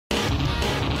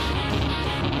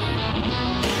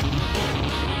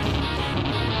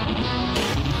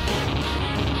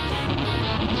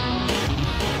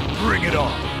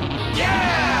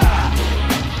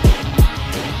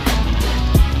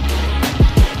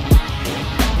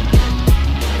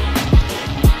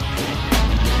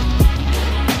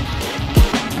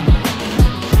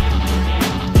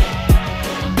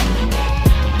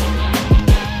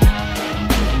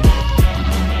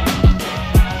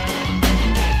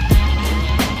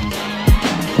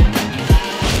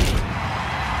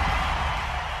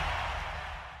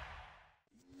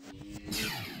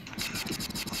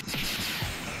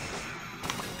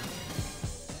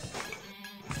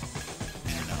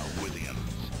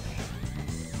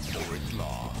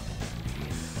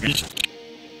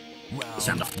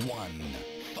Sound off.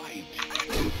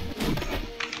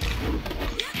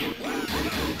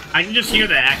 I can just hear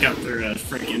the echo through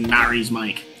freaking Maori's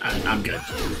mic. I'm good.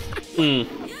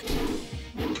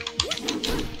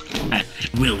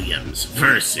 Williams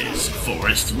versus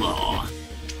Forest Law.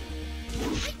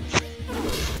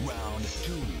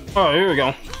 Oh, here we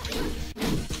go.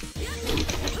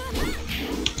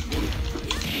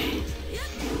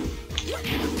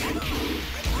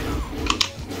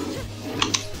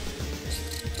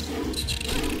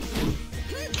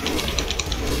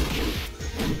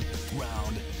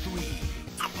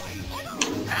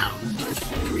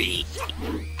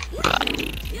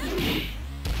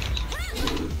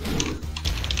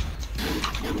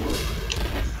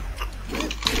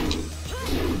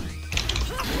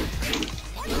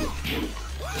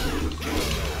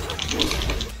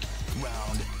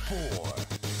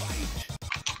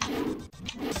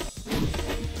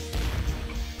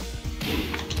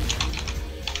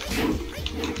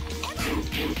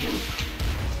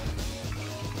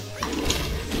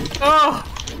 Oh!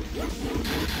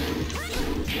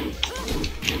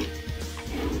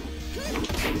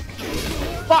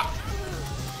 Fuck!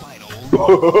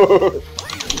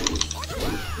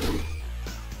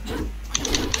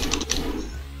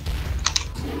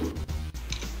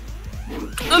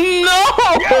 No!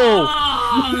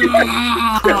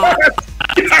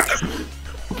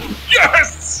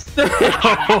 Yes!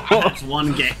 That's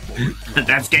one game.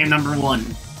 That's game number one.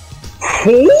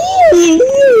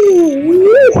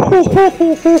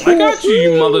 I got you,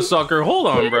 you mother sucker. Hold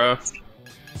on, bro.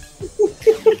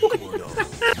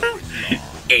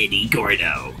 Eddie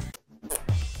Gordo.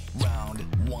 Round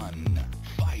one,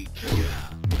 fight.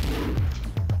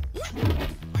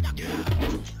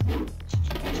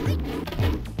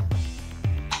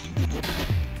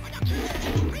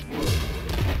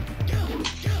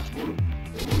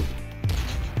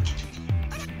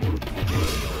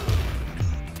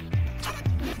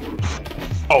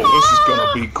 Oh, this is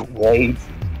gonna be great.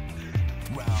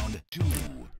 Round two,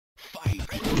 fight.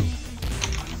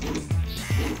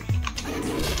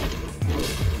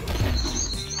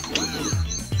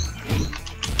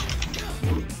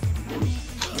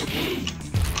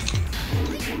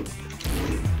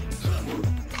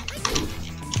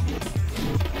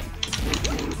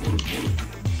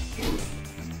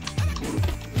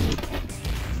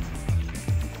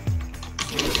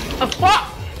 A fuck!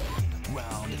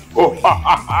 Oh, ha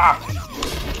ha ha!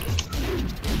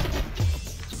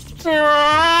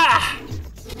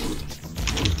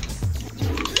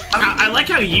 I like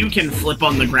how you can flip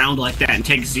on the ground like that and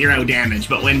take 0 damage,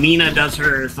 but when Mina does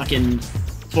her fucking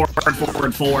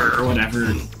forward 4 or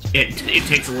whatever, it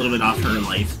takes a little bit off her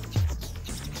life.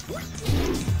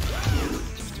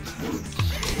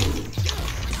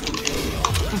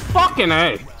 Fucking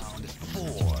A.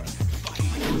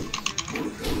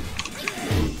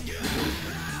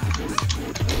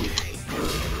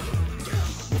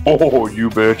 Oh, you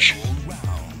bitch.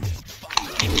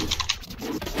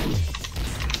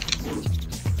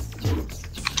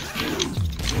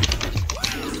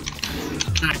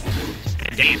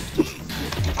 Damn.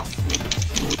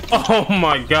 Oh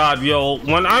my god, yo.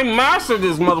 When I master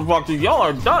this motherfucker, y'all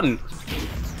are done.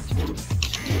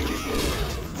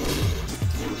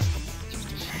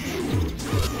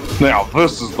 Now,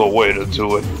 this is the way to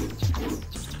do it.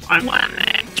 I want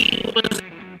that.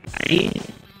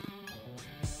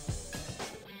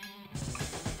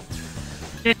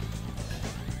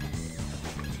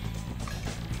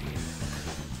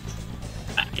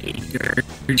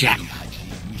 Jack.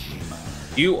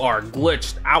 You are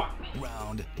glitched out.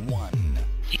 Round one,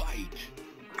 fight.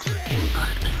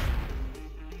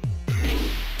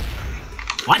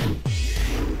 What?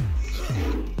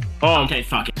 Oh, Okay,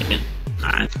 fuck it.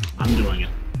 I'm doing it.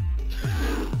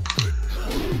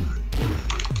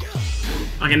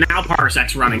 Okay, now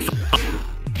Parsec's running.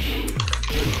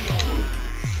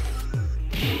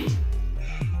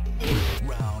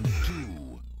 Round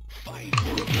two, fight.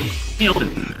 Healed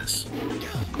in this.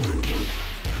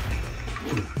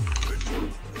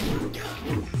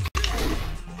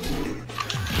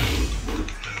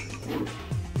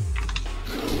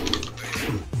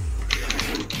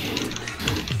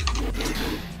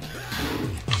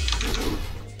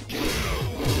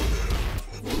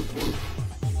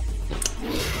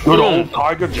 Good old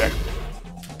Tiger Jack.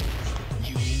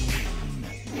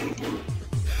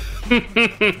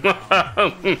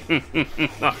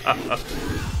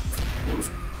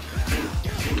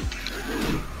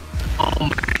 Oh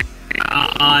my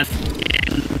god.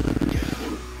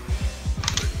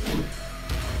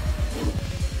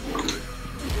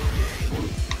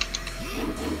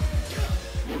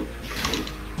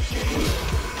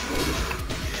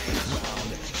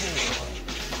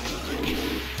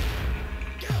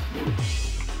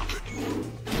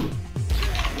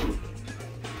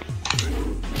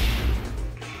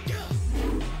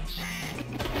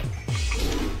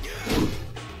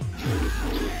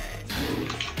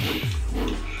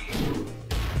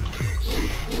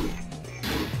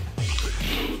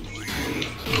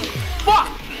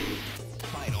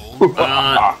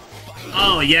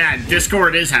 Oh yeah,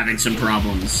 Discord is having some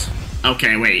problems.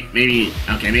 Okay, wait, maybe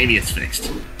it's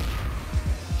fixed.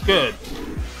 Good.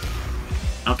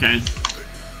 Okay.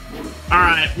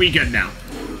 Alright, we good now.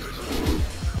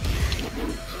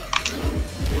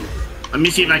 Let me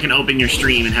see if I can open your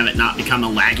stream and have it not become a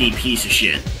laggy piece of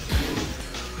shit.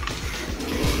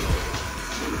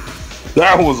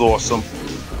 That was awesome.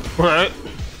 Right.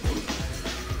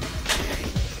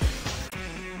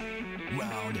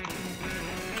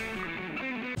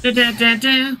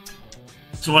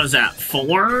 So what is that?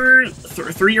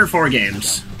 3 or 4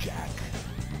 games?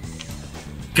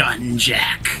 Gun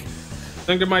Jack. I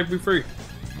think it might be free.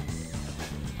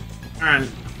 Alright.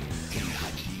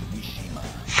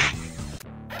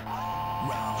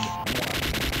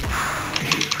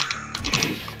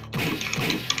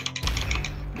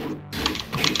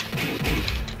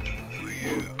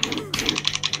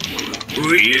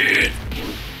 Oh yeah!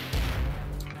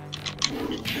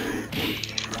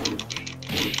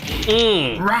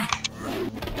 Mmm. Round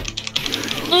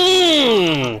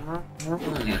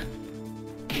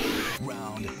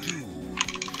 2.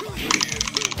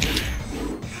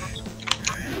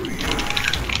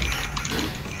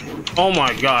 Oh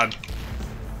my god.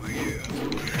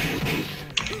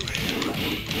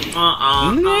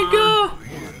 Nigga.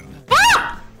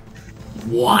 Ah!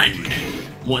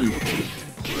 One.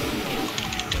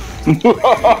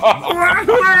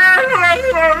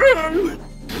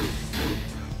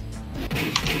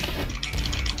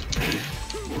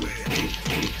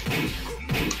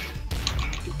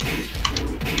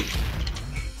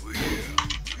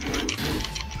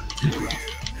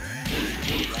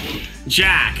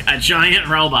 Jack, a giant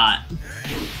robot.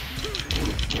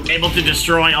 Able to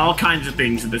destroy all kinds of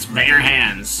things with its bare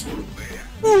hands.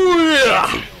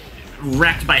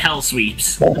 Wrecked by hell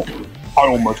sweeps. I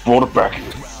almost brought it back.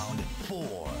 Round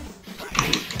 4.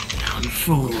 Round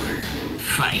 4.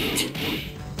 Fight.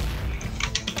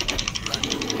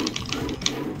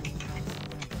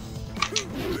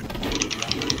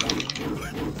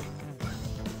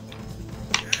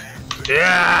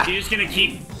 Yeah. You're just gonna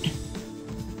keep...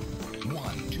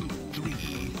 1, 2, 3.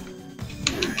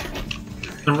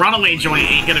 The runaway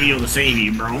joint ain't gonna be able to save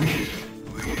you, bro. You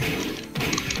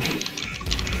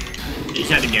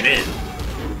just had to get in.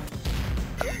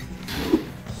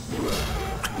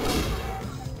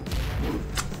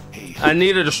 I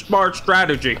needed a smart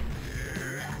strategy.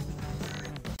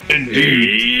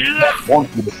 Indeed. That one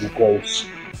beautiful close.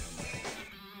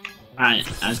 Alright,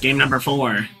 that's game number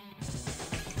 4.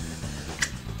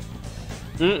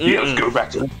 Yeah, let's go back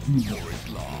to the... Moore's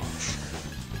Law.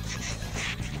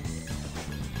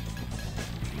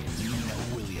 Nina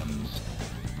Williams.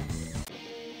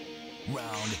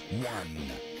 Round 1.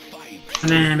 Fight.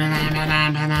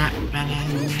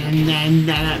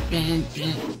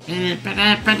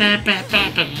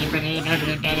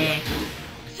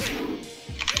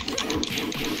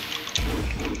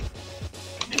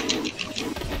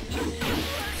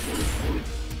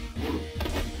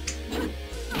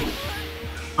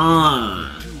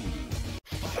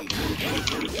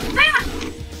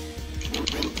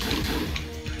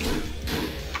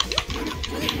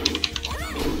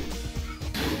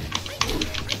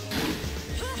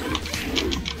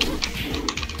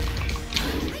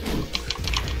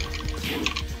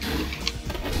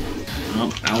 Oh,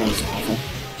 that was awful.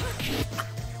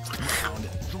 Round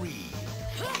 3.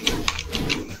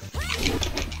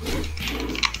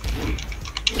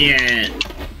 Yeah.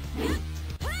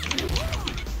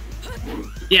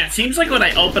 Yeah, it seems like when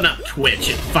I open up Twitch,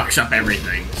 it fucks up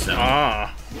everything, so...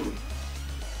 Ah.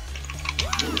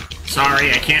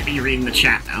 Sorry, I can't be reading the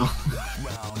chat now.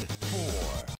 Round 4.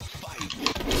 Fight.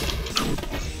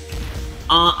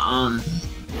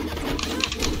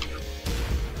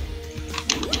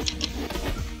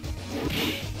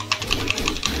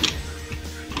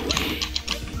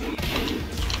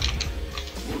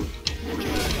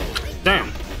 Damn.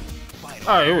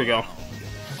 Alright, here we go.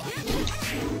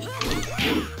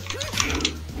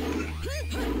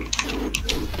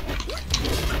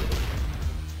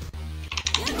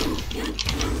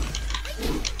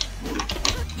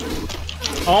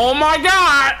 Oh my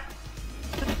god!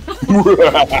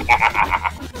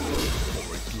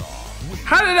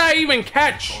 How did I even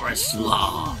catch? Forest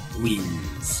Law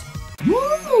wins.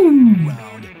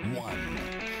 Round 1.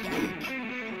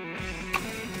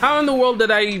 How in the world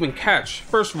did I even catch?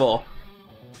 First of all,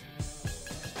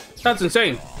 that's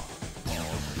insane.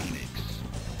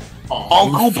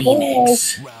 Uncle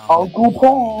Phoenix. Uncle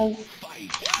Paul.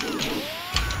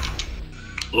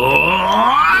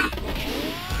 Oh!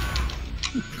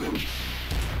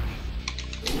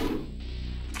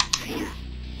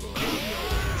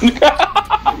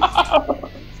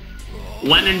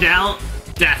 When in doubt,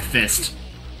 Death Fist.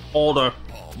 Older.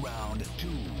 Round 2.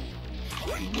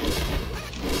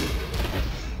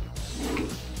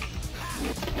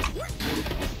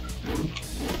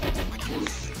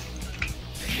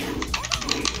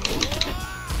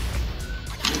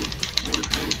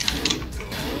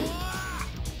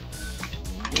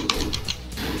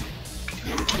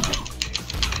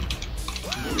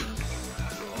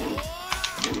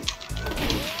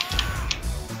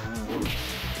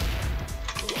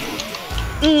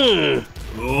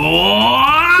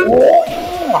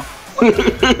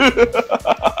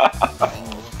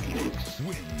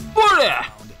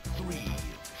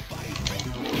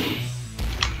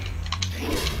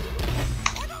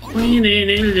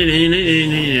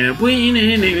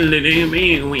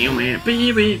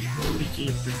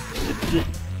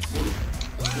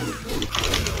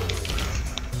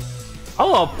 I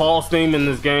love Paul's theme in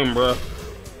this game, bro.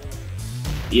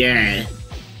 Yeah.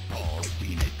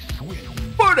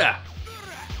 Buddha.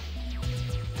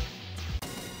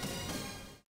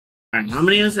 Alright, how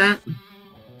many is that?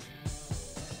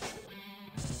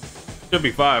 Should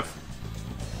be 5.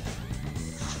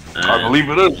 I believe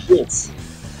it is. Yes.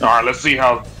 All right, let's see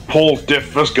how Paul's Death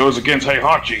Fist goes against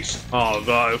Heihachi's. Oh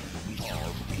god.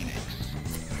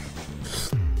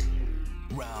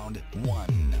 Round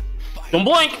 1. Don't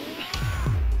blink.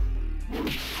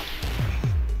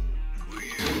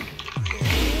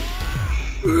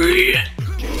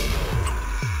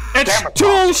 It's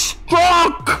too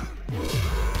strong.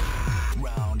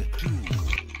 Round 2.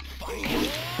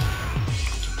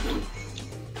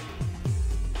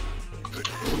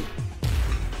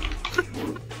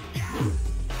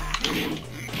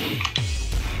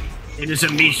 It is a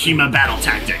Mishima battle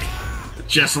tactic.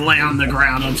 Just lay on the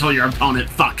ground until your opponent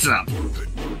fucks up.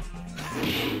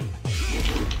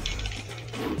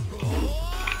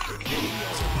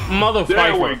 Motherfucker.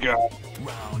 There we go.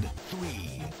 Round 3.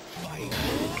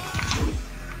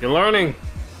 You're learning.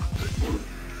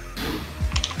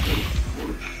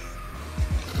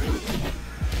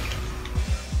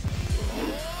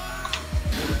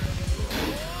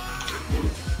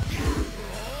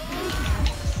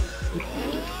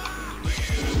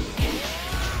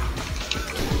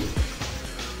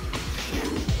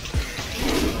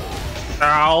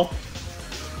 Ow.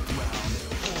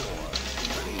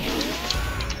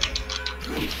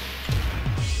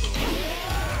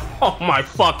 Oh my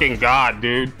fucking god,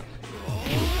 dude.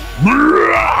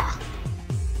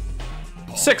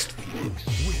 6th.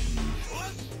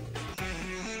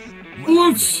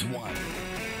 Oops.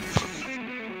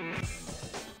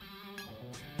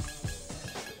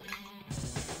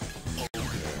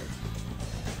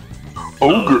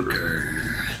 Ogre.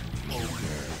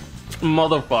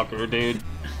 Motherfucker, dude.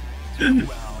 Round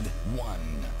 1.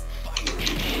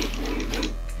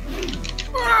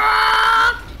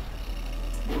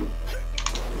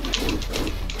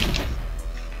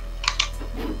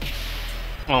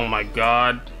 Oh my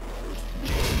god.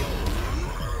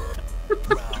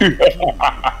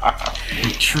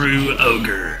 True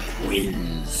ogre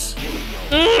wins.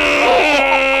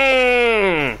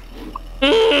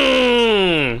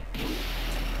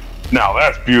 Now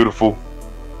that's beautiful.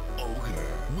 Ogre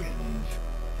wins.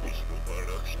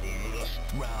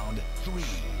 Round 3.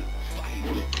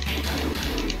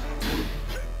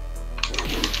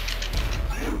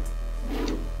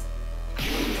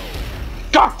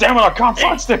 God damn it! I can't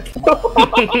sidestep.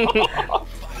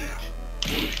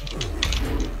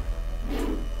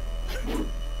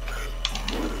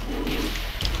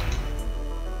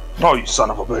 Oh, you son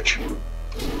of a bitch.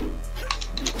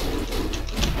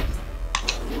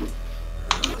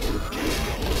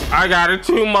 I got it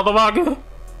too, motherfucker.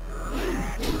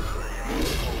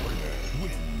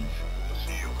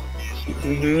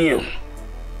 Yeah.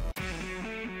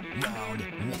 Round 1.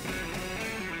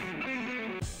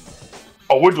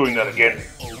 Oh, we're doing that again.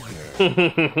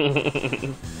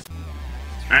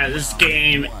 Alright, this is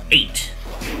game 8.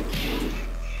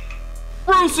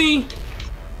 Brucey!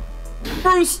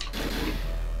 Bruce!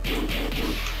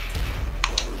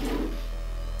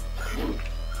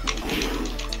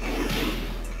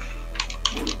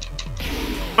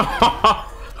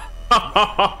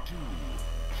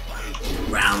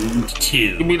 Round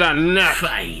 2. Give me that neck.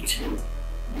 Fight.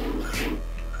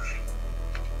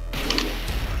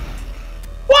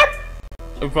 What?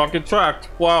 I fucking tracked.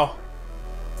 Wow.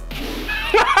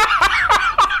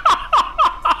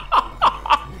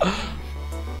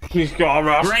 He's got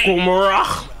a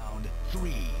skumarach. Round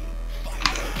 3.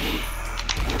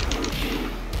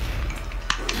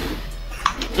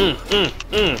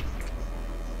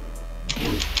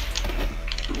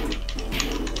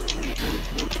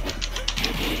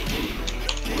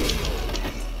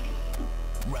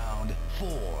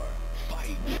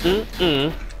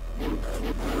 Give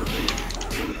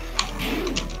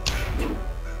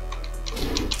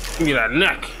me that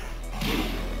neck.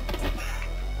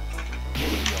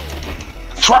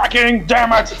 Tracking,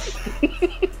 damn it!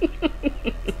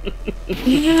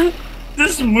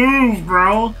 This move,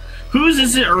 bro. Whose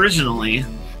is it originally?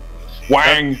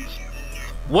 Wang.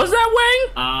 Was that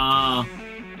Wang?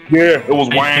 Yeah, it was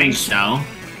I think Wang's. so.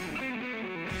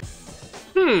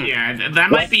 Yeah, that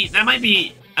might be.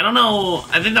 I don't know.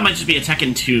 I think that might just be a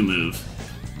Tekken 2 move.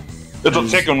 It's a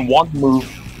Tekken 1 move.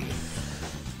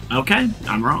 Okay,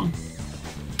 I'm wrong.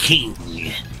 King.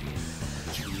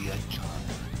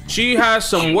 She has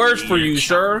some words for you,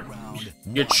 sir.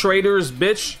 You traitorous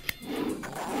bitch.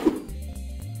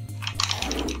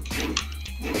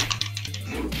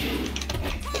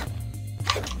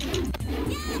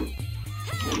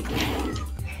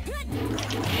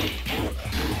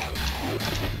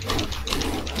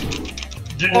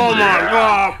 Oh my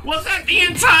god! Was that the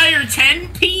entire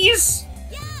 10-piece?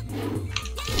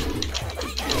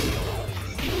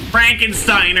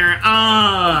 Frankensteiner,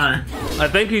 I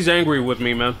think he's angry with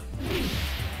me, man.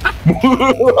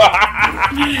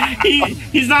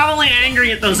 He's not only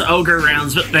angry at those ogre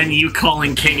rounds, but then you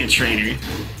calling King a traitor.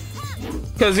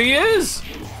 Cause he is.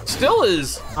 Still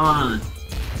is.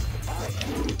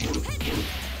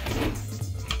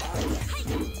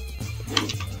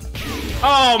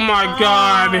 Oh my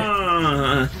god.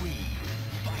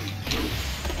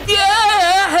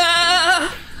 Yeah.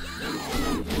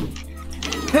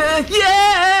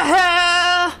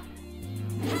 Yeah.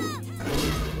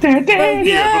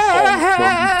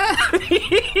 Yeah.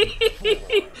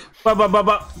 Ba.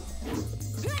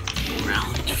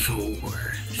 Round 4.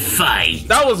 Fight.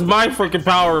 That was my freaking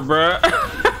power, bruh.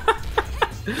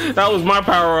 That was my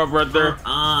power up right there.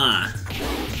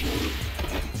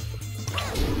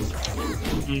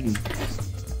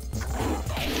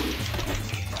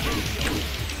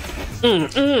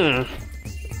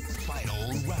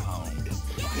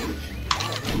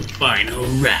 Final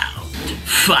round.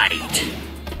 Fight.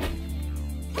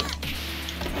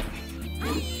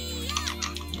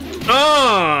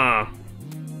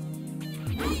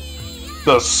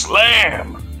 The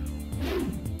slam.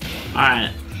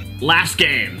 Alright. Last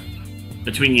game.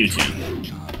 Between you two.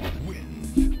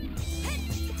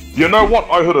 You know what?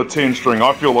 I hit a 10 string.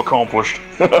 I feel accomplished.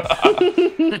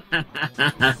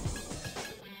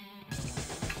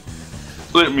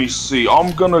 Let me see.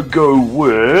 I'm gonna go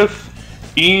with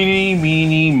eeny,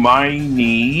 meeny,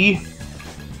 miny.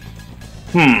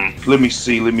 Let me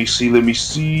see. You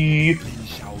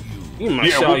might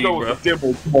Yeah, show we'll you, go bro. with the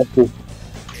devil tackle.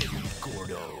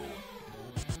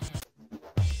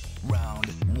 Round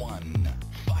 1.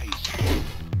 Fight.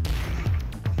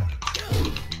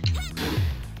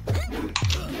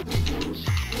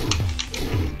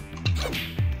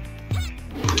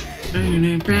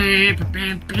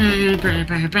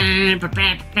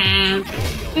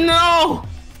 No!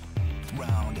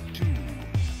 Round 2.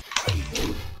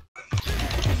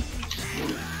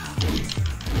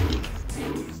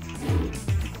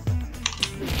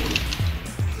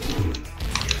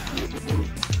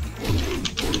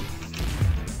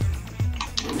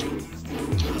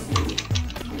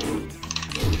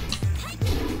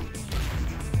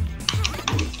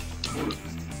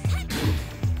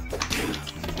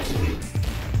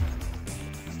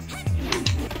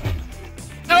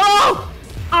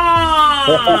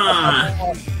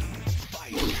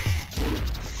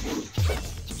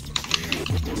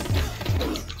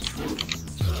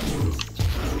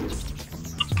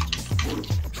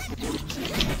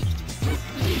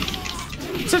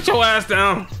 Sit your ass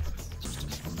down.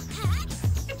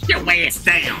 Your ass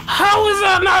down. How is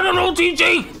that not an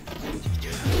OTG?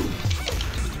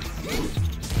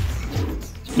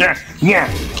 Yeah.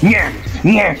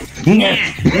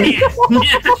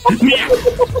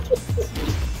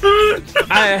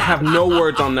 I have no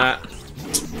words on that.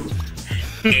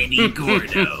 Eddie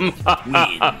Gordo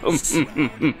wins.